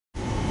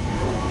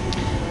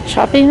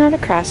Shopping at a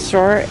craft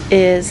store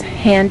is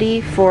handy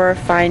for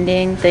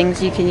finding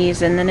things you can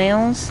use in the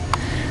nails.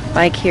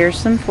 Like here's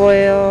some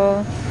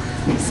foil,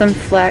 some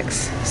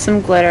flex,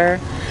 some glitter.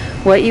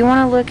 What you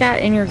want to look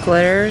at in your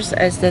glitters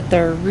is that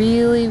they're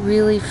really,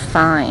 really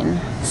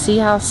fine. See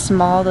how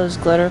small those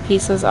glitter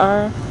pieces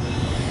are?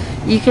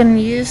 You can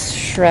use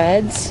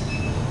shreds.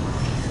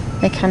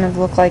 They kind of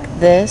look like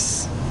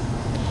this.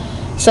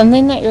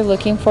 Something that you're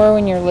looking for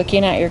when you're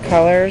looking at your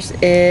colors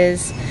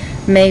is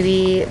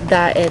maybe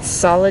that it's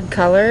solid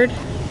colored.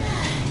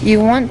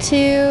 You want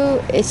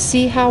to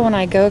see how when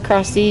I go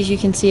across these you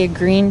can see a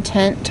green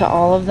tint to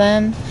all of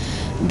them.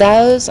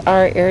 Those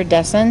are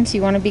iridescents.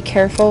 You want to be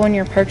careful when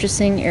you're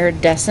purchasing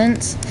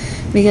iridescents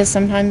because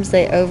sometimes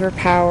they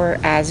overpower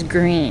as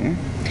green.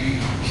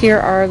 Here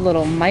are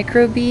little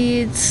micro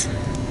beads.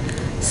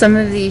 Some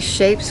of these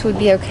shapes would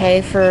be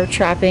okay for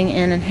trapping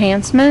in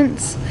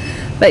enhancements,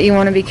 but you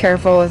want to be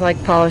careful with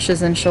like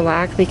polishes and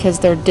shellac because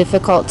they're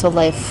difficult to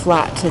lay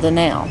flat to the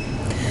nail.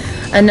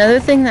 Another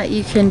thing that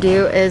you can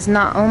do is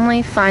not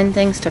only find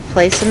things to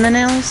place in the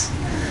nails,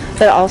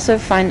 but also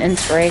find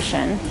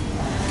inspiration.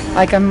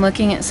 Like I'm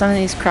looking at some of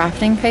these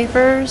crafting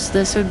papers.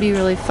 This would be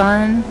really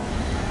fun.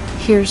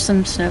 Here's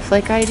some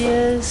snowflake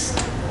ideas.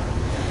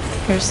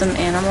 Here's some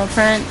animal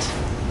print.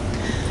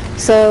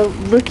 So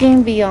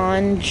looking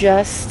beyond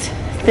just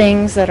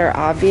things that are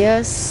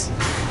obvious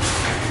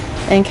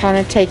and kind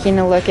of taking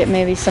a look at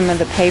maybe some of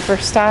the paper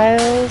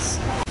styles.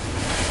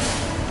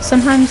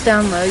 Sometimes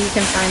down low you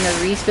can find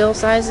the refill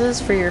sizes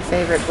for your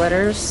favorite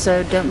glitters,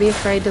 so don't be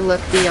afraid to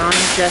look beyond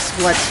just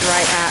what's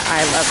right at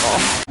eye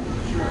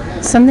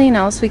level. Something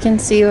else we can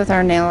see with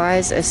our nail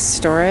eyes is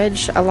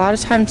storage. A lot of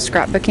times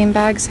scrapbooking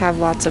bags have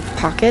lots of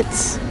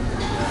pockets,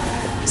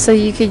 so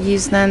you could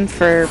use them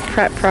for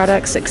prep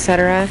products,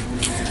 etc.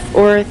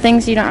 Or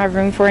things you don't have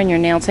room for in your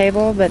nail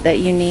table but that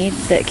you need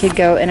that could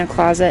go in a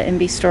closet and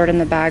be stored in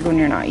the bag when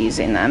you're not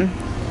using them.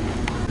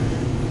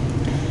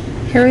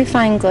 Here we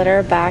find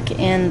glitter back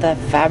in the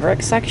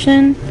fabric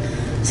section.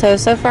 So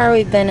far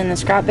we've been in the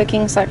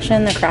scrapbooking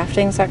section, the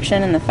crafting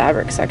section, and the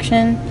fabric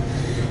section.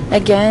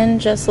 Again,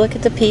 just look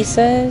at the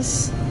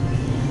pieces.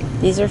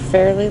 These are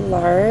fairly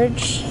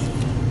large.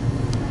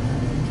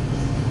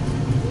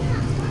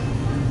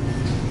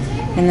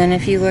 And then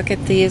if you look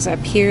at these up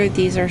here,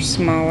 these are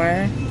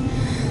smaller.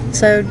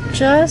 So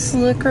just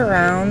look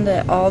around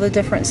at all the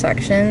different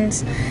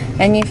sections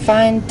and you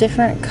find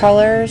different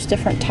colors,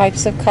 different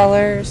types of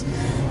colors,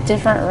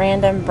 different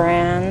random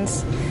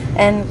brands,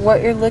 and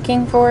what you're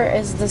looking for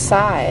is the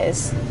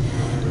size.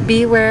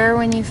 Beware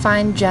when you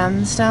find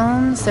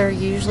gemstones, they're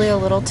usually a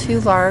little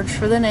too large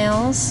for the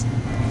nails.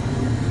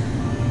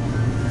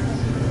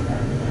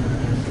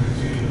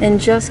 And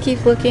just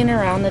keep looking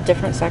around the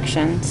different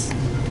sections.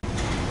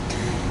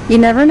 You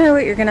never know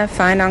what you're going to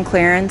find on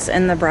clearance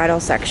in the bridal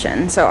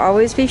section, so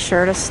always be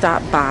sure to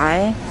stop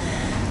by.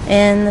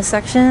 In the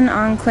section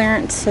on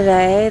clearance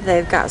today,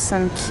 they've got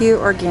some cute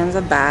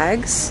organza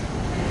bags,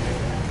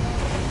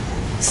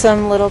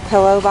 some little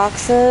pillow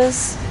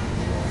boxes,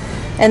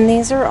 and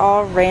these are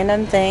all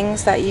random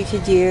things that you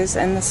could use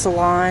in the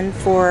salon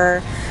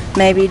for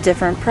maybe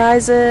different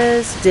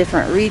prizes,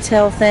 different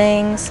retail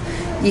things.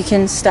 You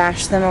can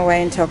stash them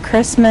away until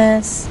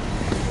Christmas.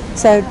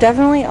 So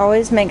definitely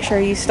always make sure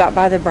you stop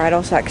by the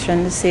bridal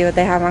section to see what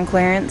they have on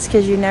clearance,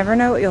 because you never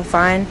know what you'll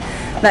find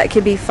that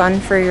could be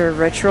fun for your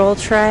ritual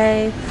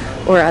tray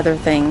or other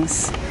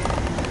things.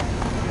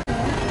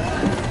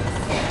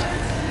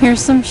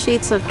 Here's some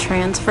sheets of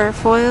transfer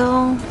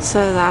foil.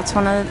 So that's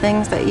one of the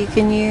things that you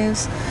can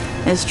use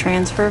is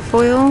transfer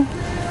foil.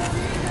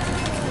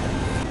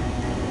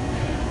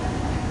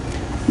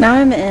 Now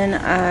I'm in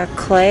a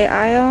clay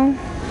aisle.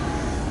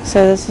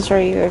 So this is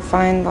where you would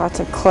find lots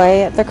of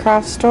clay at the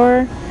craft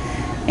store.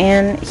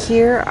 And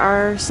here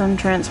are some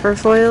transfer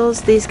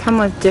foils. These come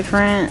with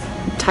different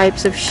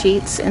types of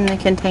sheets in the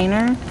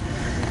container.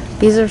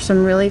 These are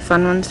some really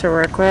fun ones to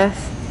work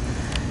with.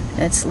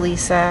 It's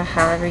Lisa,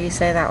 however you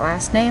say that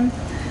last name.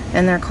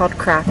 And they're called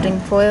crafting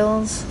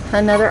foils.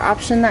 Another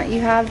option that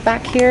you have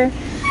back here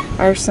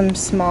are some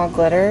small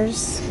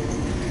glitters.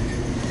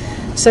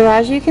 So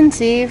as you can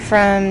see,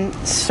 from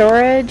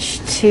storage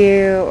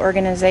to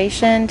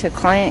organization to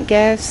client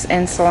gifts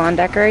and salon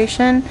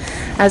decoration,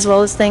 as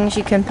well as things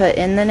you can put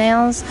in the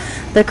nails,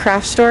 the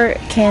craft store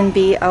can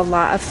be a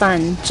lot of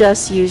fun.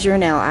 Just use your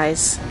nail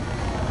eyes.